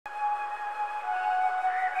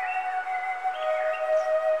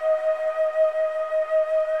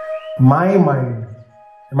My mind.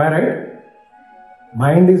 Am I right?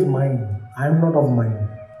 Mind is mine. I am not of mine.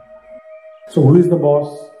 So who is the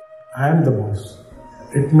boss? I am the boss.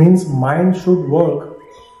 It means mind should work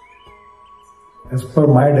as per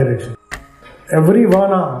my direction. Every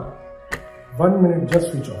 1 hour, 1 minute,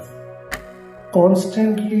 just switch off.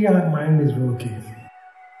 Constantly our mind is working.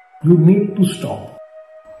 You need to stop.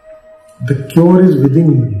 The cure is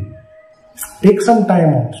within you. Take some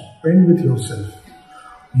time out. Spend with yourself.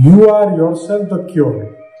 You are yourself the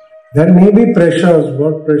cure. There may be pressures,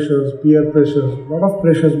 work pressures, peer pressures, lot of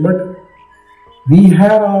pressures, but we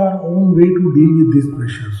have our own way to deal with these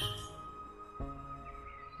pressures.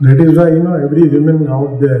 That is why, every woman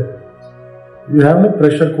out there, you have a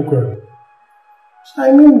pressure cooker.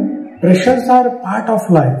 So pressures are part of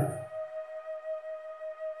life.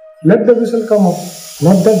 Let the whistle come up.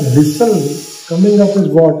 Not that whistle coming up is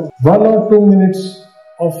what? 1 or 2 minutes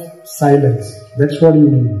of silence. That's what you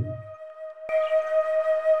need.